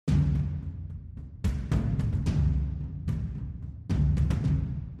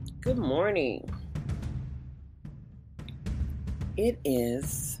Good morning. It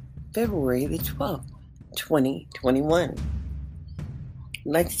is February the 12th, 2021. I'd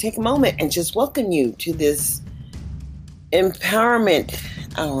like to take a moment and just welcome you to this empowerment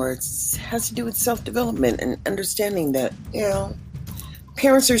hour. It has to do with self-development and understanding that,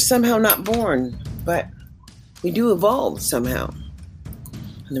 parents are somehow not born, but we do evolve somehow.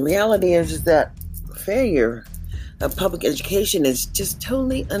 And the reality is that failure of public education is just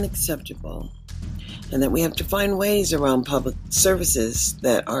totally unacceptable. And that we have to find ways around public services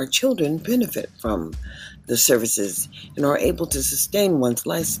that our children benefit from the services and are able to sustain one's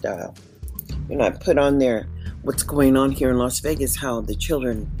lifestyle. And I put on there what's going on here in Las Vegas, how the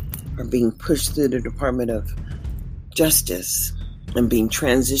children are being pushed through the Department of Justice and being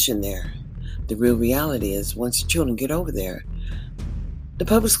transitioned there. The real reality is once the children get over there, the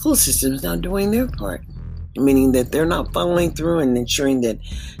public school system is not doing their part. Meaning that they're not following through and ensuring that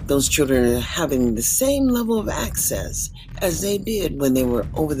those children are having the same level of access as they did when they were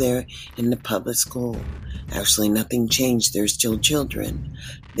over there in the public school. Actually, nothing changed. They're still children.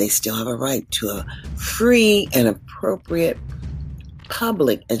 They still have a right to a free and appropriate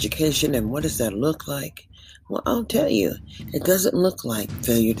public education. And what does that look like? Well, I'll tell you, it doesn't look like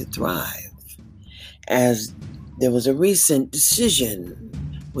failure to thrive. As there was a recent decision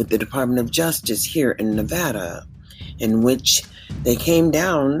with the Department of Justice here in Nevada, in which they came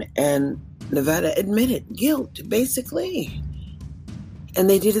down and Nevada admitted guilt, basically. And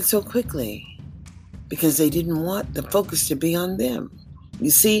they did it so quickly because they didn't want the focus to be on them.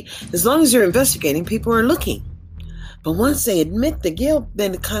 You see, as long as you're investigating, people are looking. But once they admit the guilt,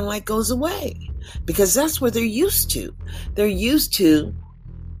 then it kind of like goes away because that's what they're used to. They're used to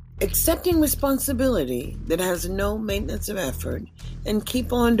accepting responsibility that has no maintenance of effort and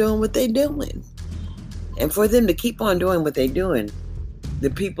keep on doing what they're doing. And for them to keep on doing what they're doing,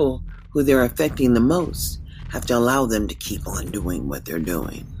 the people who they're affecting the most have to allow them to keep on doing what they're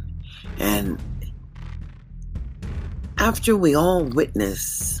doing. And after we all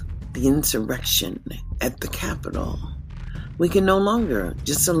witness the insurrection at the Capitol, we can no longer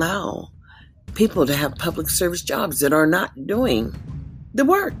just allow people to have public service jobs that are not doing the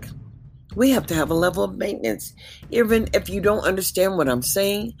work. We have to have a level of maintenance. Even if you don't understand what I'm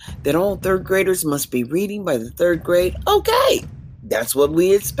saying, that all third graders must be reading by the third grade, okay. That's what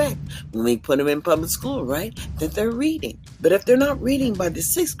we expect when we put them in public school, right? That they're reading. But if they're not reading by the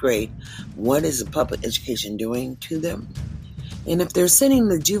sixth grade, what is the public education doing to them? And if they're sending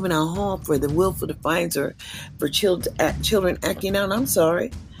the juvenile hall for the willful defiance or for children acting out, I'm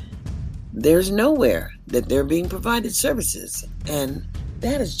sorry, there's nowhere that they're being provided services. And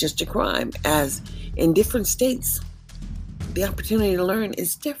that is just a crime, as in different states, the opportunity to learn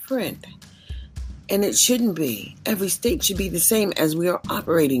is different. And it shouldn't be. Every state should be the same as we are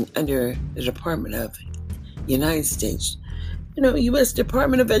operating under the Department of United States, U.S.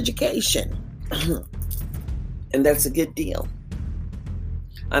 Department of Education. And that's a good deal.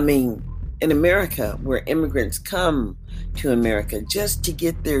 I mean, in America, where immigrants come to America just to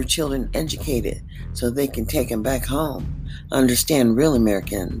get their children educated so they can take them back home, understand real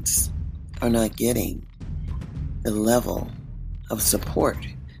Americans are not getting the level of support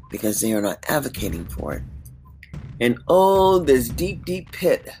because they are not advocating for it. And this deep, deep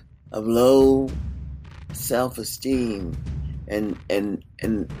pit of low self-esteem and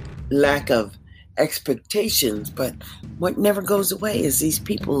lack of expectations. But what never goes away is these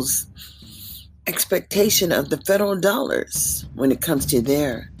people's expectation of the federal dollars when it comes to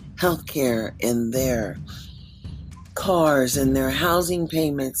their health care and their cars and their housing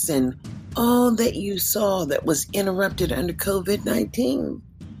payments and all that you saw that was interrupted under COVID-19.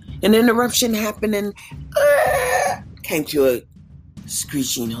 An interruption happened and came to a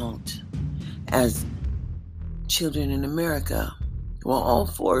screeching halt as children in America were all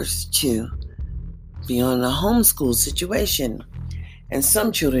forced to be on a homeschool situation. And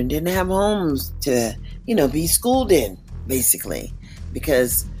some children didn't have homes to, be schooled in, basically,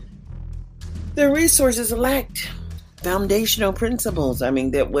 because their resources lacked foundational principles,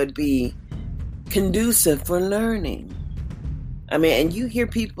 that would be conducive for learning. And you hear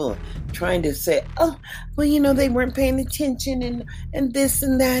people trying to say, they weren't paying attention and this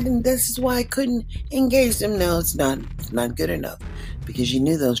and that, and this is why I couldn't engage them. No, it's not good enough, because you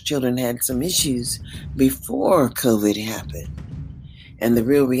knew those children had some issues before COVID happened. And the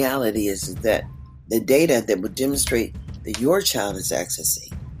real reality is that the data that would demonstrate that your child is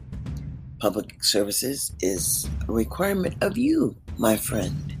accessing public services is a requirement of you, my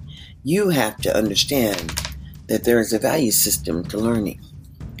friend. You have to understand that there is a value system to learning.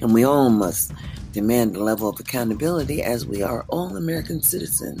 And we all must demand a level of accountability as we are all American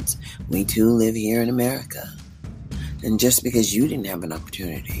citizens. We too live here in America. And just because you didn't have an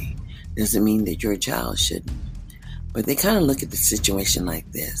opportunity doesn't mean that your child shouldn't. But they kind of look at the situation like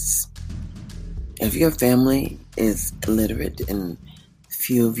this. If your family is illiterate and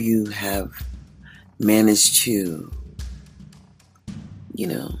few of you have managed to,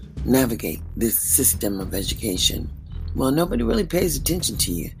 navigate this system of education, well, nobody really pays attention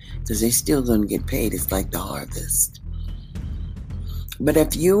to you because they're still going to get paid. It's like the harvest. But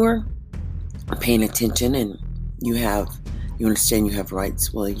if you are paying attention and you understand you have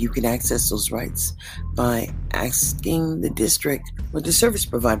rights, well, you can access those rights by asking the district or the service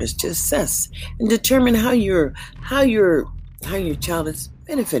providers to assess and determine how your child is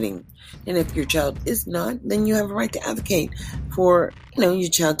benefiting. And if your child is not, then you have a right to advocate for, your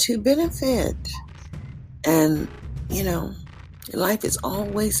child to benefit. And, life is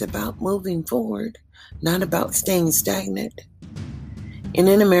always about moving forward, not about staying stagnant. And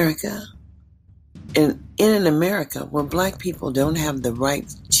in America, where Black people don't have the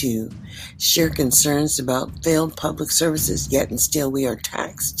right to share concerns about failed public services, yet and still we are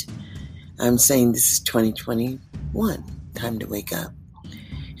taxed. I'm saying this is 2021. Time to wake up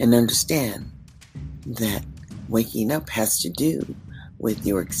and understand that waking up has to do with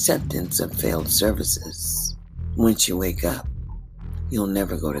your acceptance of failed services. Once you wake up, you'll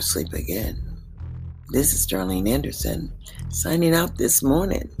never go to sleep again. This is Darlene Anderson signing out this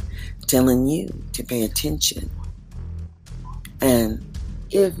morning, telling you to pay attention. And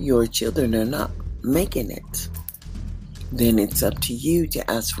if your children are not making it, then it's up to you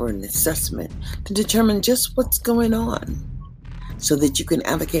to ask for an assessment to determine just what's going on so that you can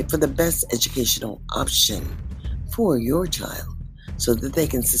advocate for the best educational option for your child so that they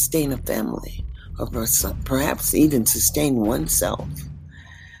can sustain a family or perhaps even sustain oneself.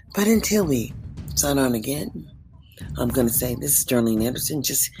 But until we sign on again, I'm going to say this is Darlene Anderson,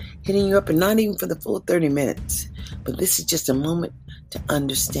 just hitting you up, and not even for the full 30 minutes, but this is just a moment to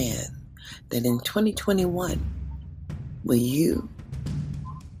understand that in 2021, will you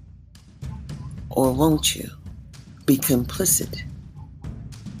or won't you be complicit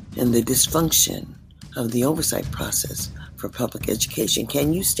in the dysfunction of the oversight process for public education?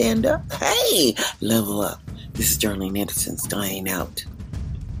 Can you stand up? Hey, level up. This is Darlene Anderson, signing out.